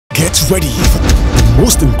ready for the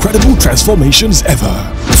most incredible transformations ever.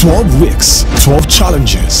 12 weeks, 12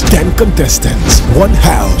 challenges, 10 contestants, 1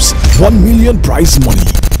 house, 1 million prize money.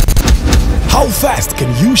 How fast can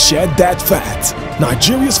you shed that fat?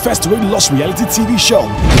 Nigeria's first weight-loss reality TV show,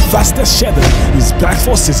 The Fastest Shedder, is back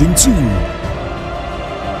for season 2.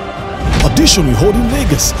 Audition will hold in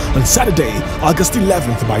Lagos on Saturday, August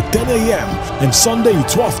 11th by 10 AM and Sunday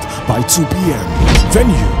 12th by 2 PM.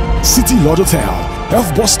 Venue, CITILODGE Hotel,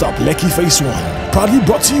 F Bus Stop, Lekki Phase 1. Proudly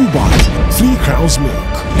brought to you by 3 Crowns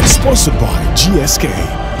Milk and sponsored by GSK.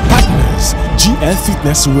 Partners, GL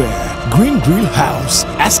Fitness Wear, Green Grill House,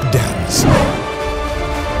 Ask Dance.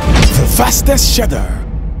 The Fastest Shedder.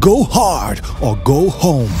 Go hard or go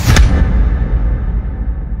home.